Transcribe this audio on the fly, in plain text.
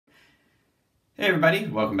Hey everybody,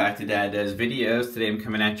 welcome back to Dad Does Videos. Today I'm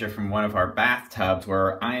coming at you from one of our bathtubs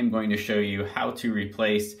where I am going to show you how to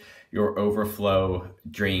replace your overflow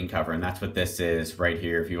drain cover. And that's what this is right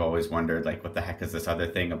here. If you always wondered, like, what the heck is this other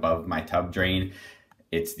thing above my tub drain?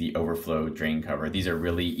 It's the overflow drain cover. These are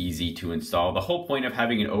really easy to install. The whole point of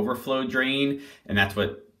having an overflow drain, and that's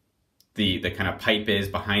what the kind of pipe is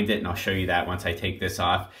behind it, and I'll show you that once I take this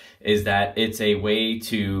off, is that it's a way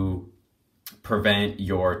to prevent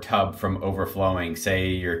your tub from overflowing. Say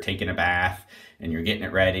you're taking a bath and you're getting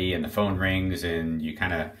it ready and the phone rings and you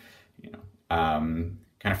kind of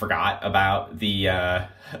forgot about the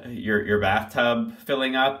your bathtub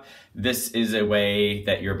filling up. This is a way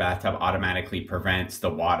that your bathtub automatically prevents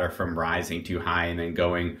the water from rising too high and then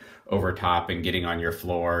going over top and getting on your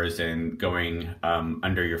floors and going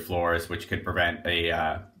under your floors, which could prevent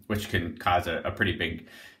which can cause a pretty big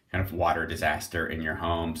kind of water disaster in your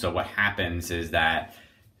home. So what happens is that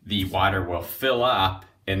the water will fill up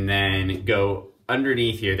and then go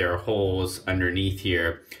underneath here. There are holes underneath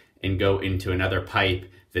here and go into another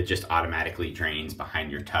pipe that just automatically drains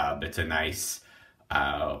behind your tub. It's a nice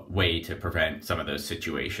way to prevent some of those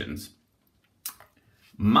situations.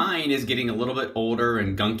 Mine is getting a little bit older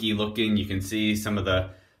and gunky looking. You can see some of the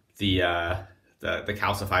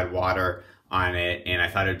calcified water on it, and I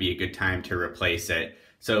thought it'd be a good time to replace it.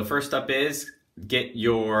 So first up is get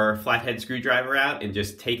your flathead screwdriver out and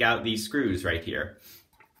just take out these screws right here.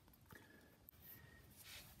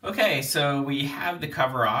 Okay, so we have the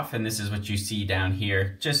cover off and this is what you see down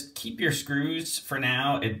here. Just keep your screws for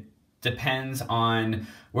now. It depends on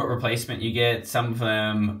what replacement you get. Some of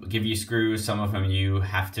them give you screws, some of them you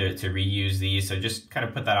have to reuse these. So just kind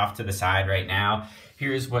of put that off to the side right now.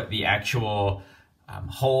 Here's what the actual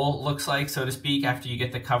hole looks like, so to speak, after you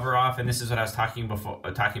get the cover off. And this is what I was talking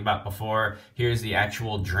about before. Here's the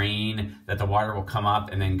actual drain that the water will come up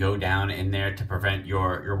and then go down in there to prevent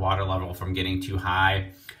your water level from getting too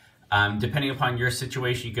high. Depending upon your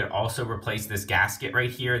situation, you could also replace this gasket right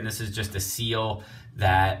here, and this is just a seal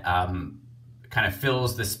that kind of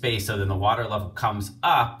fills the space, so then the water level comes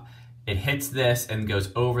up, it hits this and goes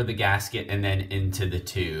over the gasket and then into the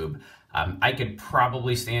tube. I could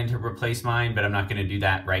probably stand to replace mine, but I'm not going to do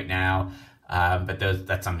that right now. But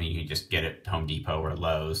that's something you can just get at Home Depot or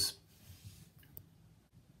Lowe's.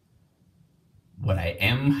 What I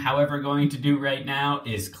am, however, going to do right now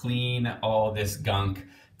is clean all this gunk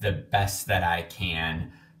the best that I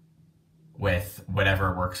can with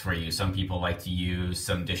whatever works for you. Some people like to use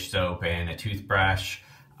some dish soap and a toothbrush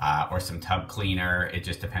or some tub cleaner. It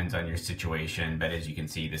just depends on your situation. But as you can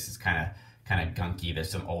see, this is kind of gunky.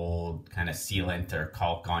 There's some old kind of sealant or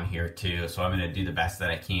caulk on here too. So I'm going to do the best that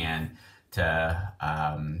I can to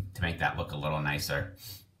make that look a little nicer.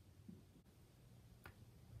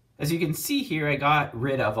 As you can see here, I got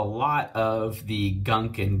rid of a lot of the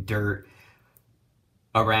gunk and dirt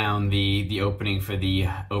around the opening for the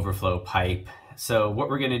overflow pipe. So what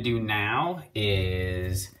we're going to do now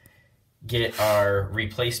is get our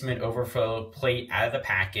replacement overflow plate out of the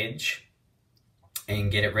package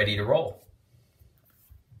and get it ready to roll.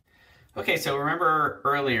 Okay, so remember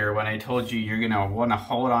earlier when I told you you're gonna wanna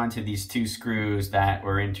hold on to these two screws that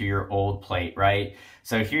were into your old plate, right?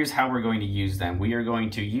 So here's how we're going to use them. We are going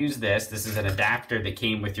to use this. This is an adapter that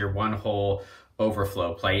came with your one hole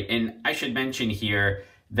overflow plate. And I should mention here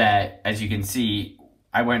that, as you can see,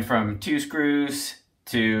 I went from 2 screws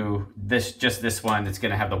to just this one that's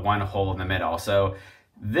gonna have the one hole in the middle. So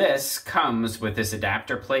this comes with this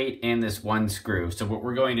adapter plate and this one screw. So what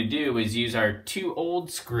we're going to do is use our 2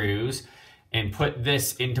 old screws and put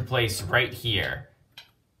this into place right here.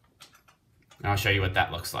 And I'll show you what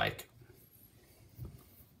that looks like.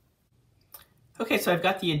 Okay, so I've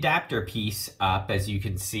got the adapter piece up, as you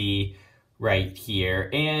can see right here.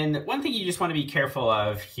 And one thing you just want to be careful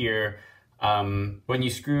of here, when you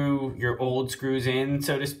screw your old screws in,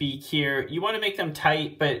 so to speak here, you want to make them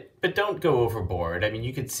tight, but don't go overboard. I mean,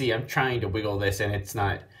 you can see I'm trying to wiggle this and it's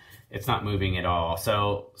not moving at all.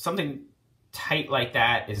 So something tight like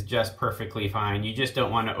that is just perfectly fine. You just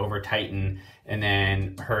don't want to over tighten and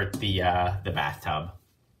then hurt the bathtub.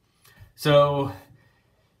 So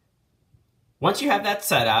once you have that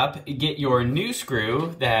set up, get your new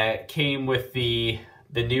screw that came with the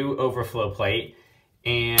new overflow plate,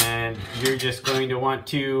 and you're just going to want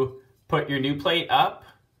to put your new plate up,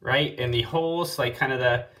 right? And the holes, like kind of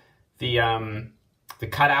the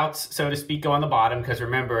cutouts, so to speak, go on the bottom, because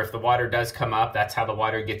remember, if the water does come up, that's how the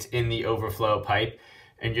water gets in the overflow pipe.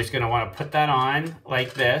 And you're just going to want to put that on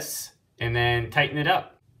like this and then tighten it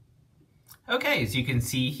up. Okay, as you can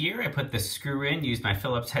see here, I put the screw in, used my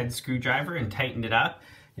Phillips head screwdriver and tightened it up.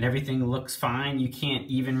 and everything looks fine. You can't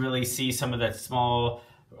even really see some of that small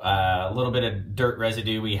little bit of dirt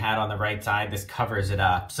residue we had on the right side. This covers it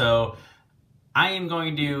up. So I am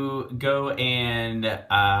going to go and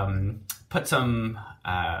put some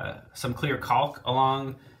clear caulk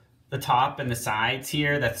along the top and the sides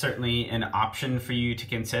here. That's certainly an option for you to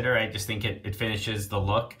consider. I just think it finishes the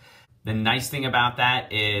look. The nice thing about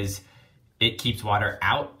that is it keeps water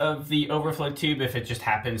out of the overflow tube if it just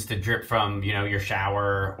happens to drip from, you know, your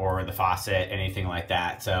shower or the faucet, anything like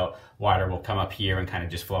that. So water will come up here and kind of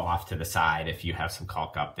just flow off to the side if you have some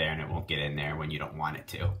caulk up there, and it won't get in there when you don't want it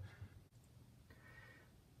to.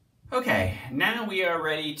 Okay, now we are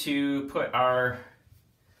ready to put our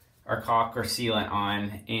caulk or sealant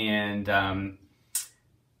on, and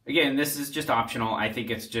again, this is just optional. I think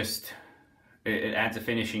it's just, it adds a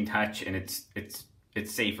finishing touch, and it's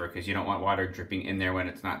safer because you don't want water dripping in there when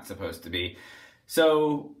it's not supposed to be.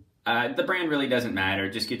 So the brand really doesn't matter.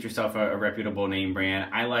 Just get yourself a reputable name brand.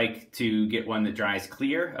 I like to get one that dries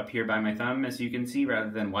clear up here by my thumb, as you can see, rather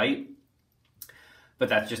than white. But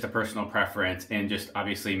that's just a personal preference, and just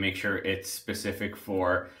obviously make sure it's specific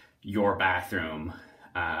for your bathroom.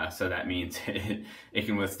 So that means it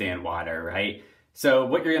can withstand water, right? So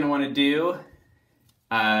what you're gonna wanna do,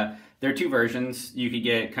 there are two versions. You could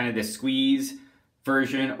get kind of the squeeze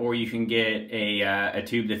version, or you can get a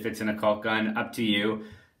tube that fits in a caulk gun, up to you.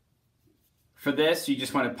 For this, you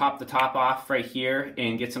just want to pop the top off right here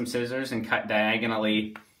and get some scissors and cut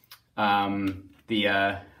diagonally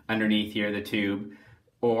the underneath here, the tube.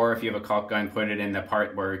 Or if you have a caulk gun, put it in the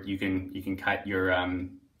part where you can cut your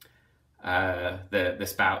the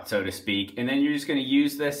spout, so to speak. And then you're just going to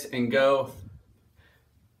use this and go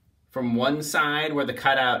from one side where the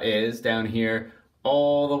cutout is down here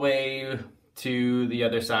all the way to the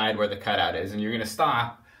other side where the cutout is, and you're going to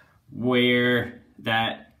stop where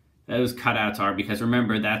those cutouts are, because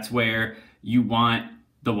remember, that's where you want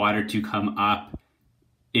the water to come up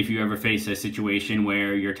if you ever face a situation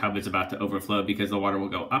where your tub is about to overflow, because the water will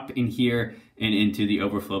go up in here and into the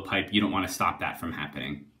overflow pipe. You don't want to stop that from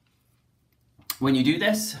happening. When you do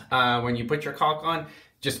this, when you put your caulk on,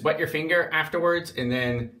 just wet your finger afterwards and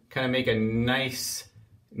then kind of make a nice,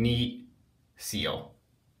 neat seal.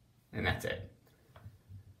 And that's it.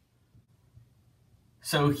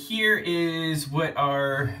 So here is what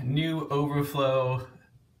our new overflow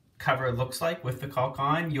cover looks like with the caulk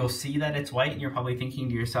on. You'll see that it's white, and you're probably thinking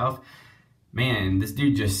to yourself, man, this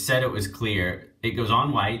dude just said it was clear. It goes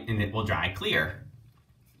on white and it will dry clear.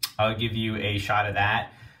 I'll give you a shot of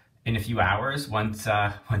that in a few hours once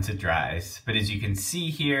it dries. But as you can see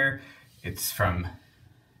here, it's from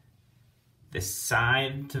this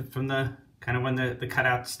side from the kind of when the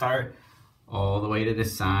cutouts start, all the way to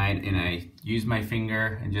this side, and I used my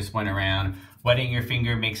finger and just went around. Wetting your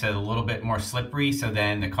finger makes it a little bit more slippery, so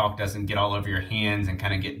then the caulk doesn't get all over your hands and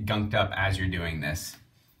kind of get gunked up as you're doing this.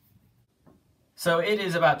 So it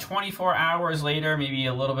is about 24 hours later, maybe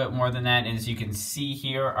a little bit more than that, and as you can see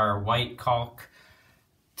here, our white caulk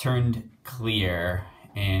turned clear,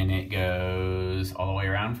 and it goes all the way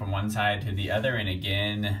around from one side to the other, and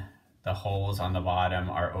again, the holes on the bottom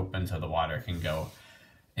are open so the water can go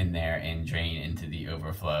in there and drain into the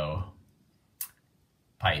overflow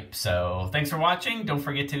pipe. So thanks for watching. Don't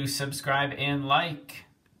forget to subscribe and like.